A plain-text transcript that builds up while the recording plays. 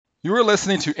You are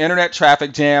listening to Internet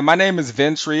Traffic Jam. My name is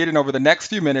Vince Reed, and over the next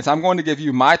few minutes, I'm going to give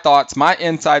you my thoughts, my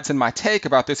insights, and my take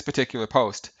about this particular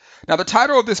post. Now, the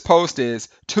title of this post is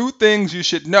Two Things You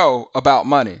Should Know About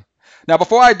Money. Now,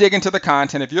 before I dig into the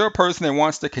content, if you're a person that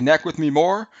wants to connect with me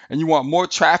more and you want more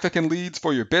traffic and leads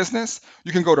for your business,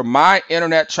 you can go to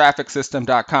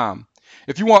myinternettrafficsystem.com.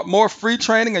 If you want more free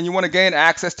training and you want to gain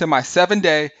access to my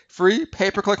 7-day free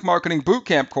pay-per-click marketing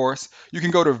bootcamp course, you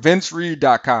can go to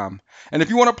vincereed.com. And if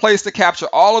you want a place to capture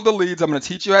all of the leads I'm going to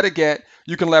teach you how to get,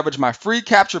 you can leverage my free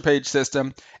capture page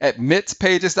system at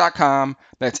mitspages.com.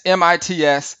 That's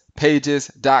MITS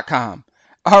pages.com.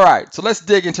 All right, so let's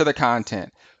dig into the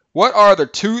content. What are the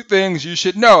two things you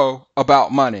should know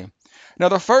about money? Now,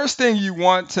 the first thing you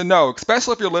want to know,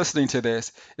 especially if you're listening to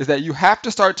this, is that you have to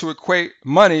start to equate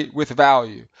money with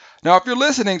value. Now, if you're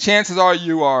listening, chances are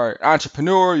you are an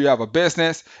entrepreneur, you have a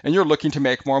business, and you're looking to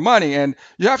make more money. And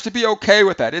you have to be okay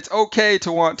with that. It's okay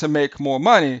to want to make more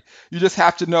money. You just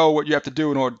have to know what you have to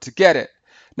do in order to get it.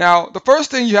 Now, the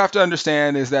first thing you have to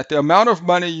understand is that the amount of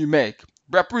money you make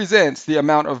represents the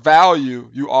amount of value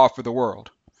you offer the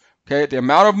world. Okay, the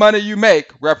amount of money you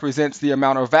make represents the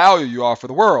amount of value you offer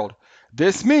the world.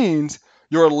 This means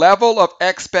your level of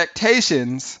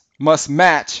expectations must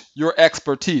match your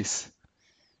expertise.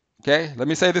 Okay, let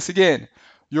me say this again.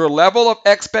 Your level of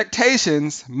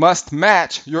expectations must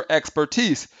match your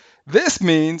expertise. This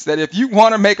means that if you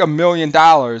want to make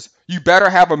 $1,000,000, you better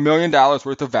have $1,000,000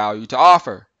 worth of value to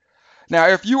offer. Now,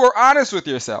 if you are honest with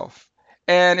yourself,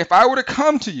 and if I were to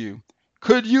come to you,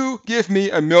 could you give me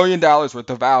 $1,000,000 worth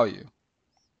of value?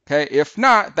 Okay, if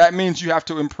not, that means you have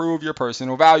to improve your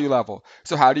personal value level.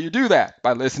 So how do you do that?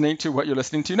 By listening to what you're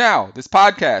listening to now, this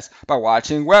podcast, by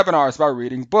watching webinars, by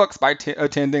reading books, by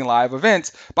attending live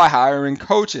events, by hiring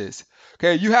coaches.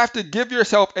 Okay, you have to give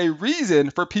yourself a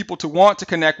reason for people to want to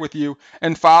connect with you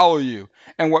and follow you.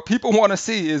 And what people want to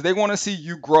see is they want to see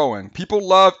you growing. People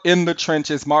love in the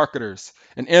trenches marketers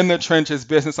and in the trenches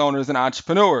business owners and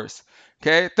entrepreneurs.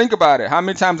 Okay, think about it. How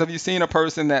many times have you seen a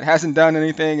person that hasn't done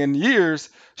anything in years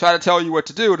try to tell you what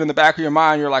to do, and in the back of your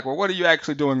mind, you're like, well, what are you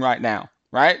actually doing right now,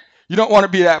 right? You don't want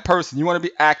to be that person. You want to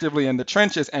be actively in the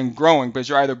trenches and growing, because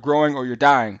you're either growing or you're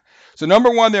dying. So number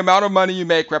one, the amount of money you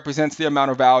make represents the amount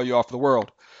of value off the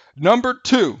world. Number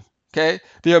two, okay,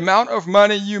 the amount of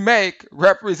money you make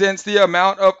represents the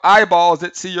amount of eyeballs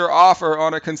that see your offer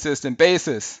on a consistent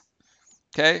basis.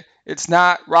 Okay, it's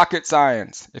not rocket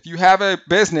science. If you have a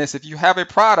business, if you have a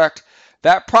product,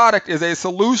 that product is a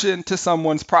solution to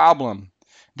someone's problem.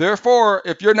 Therefore,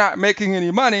 if you're not making any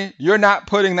money, you're not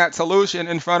putting that solution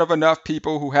in front of enough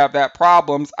people who have that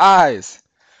problem's eyes.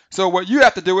 So what you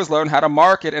have to do is learn how to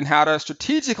market and how to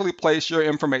strategically place your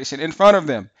information in front of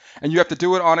them. And you have to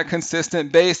do it on a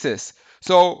consistent basis.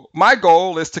 So my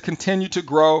goal is to continue to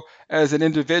grow as an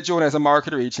individual and as a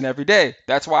marketer each and every day.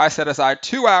 That's why I set aside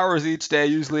 2 hours each day,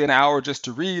 usually an hour just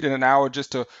to read and an hour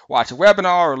just to watch a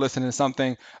webinar or listen to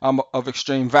something of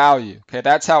extreme value. Okay,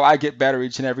 that's how I get better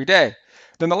each and every day.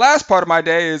 Then the last part of my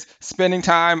day is spending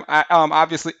time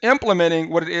obviously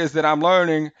implementing what it is that I'm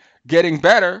learning, getting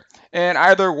better, and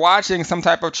either watching some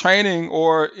type of training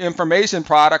or information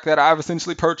product that I've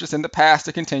essentially purchased in the past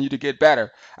to continue to get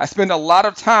better. I spend a lot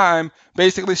of time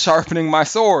basically sharpening my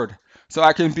sword so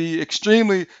I can be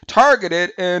extremely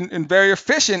targeted and very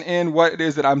efficient in what it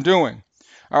is that I'm doing.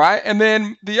 All right, and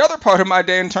then the other part of my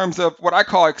day in terms of what I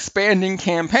call expanding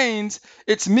campaigns,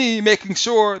 it's me making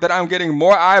sure that I'm getting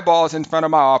more eyeballs in front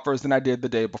of my offers than I did the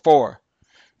day before.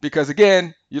 Because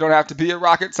again, you don't have to be a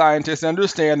rocket scientist to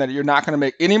understand that you're not going to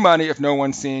make any money if no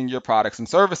one's seeing your products and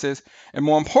services. And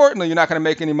more importantly, you're not going to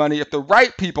make any money if the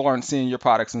right people aren't seeing your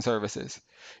products and services.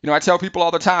 You know, I tell people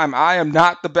all the time, I am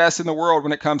not the best in the world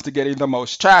when it comes to getting the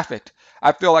most traffic.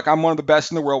 I feel like I'm one of the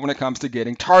best in the world when it comes to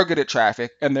getting targeted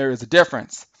traffic, and there is a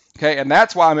difference. Okay, and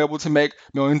that's why I'm able to make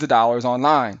millions of dollars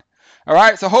online. All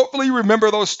right, so hopefully you remember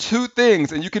those two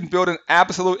things and you can build an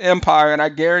absolute empire, and I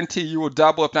guarantee you will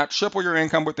double, if not triple, your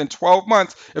income within 12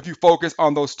 months if you focus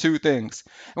on those two things.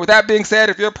 And with that being said,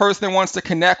 if you're a person that wants to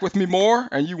connect with me more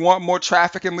and you want more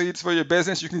traffic and leads for your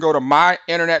business, you can go to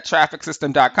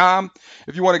myinternettrafficsystem.com.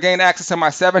 If you want to gain access to my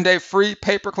 7-day free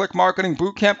pay-per-click marketing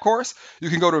bootcamp course, you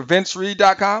can go to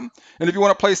vincereed.com. And if you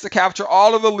want a place to capture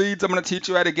all of the leads I'm going to teach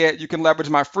you how to get, you can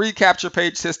leverage my free capture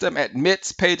page system at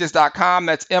mitspages.com.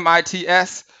 That's MITS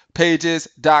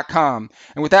pages.com.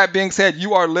 And with that being said,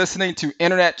 you are listening to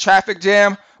Internet Traffic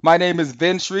Jam. My name is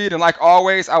Vince Reed, and like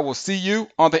always, I will see you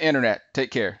on the internet.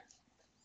 Take care.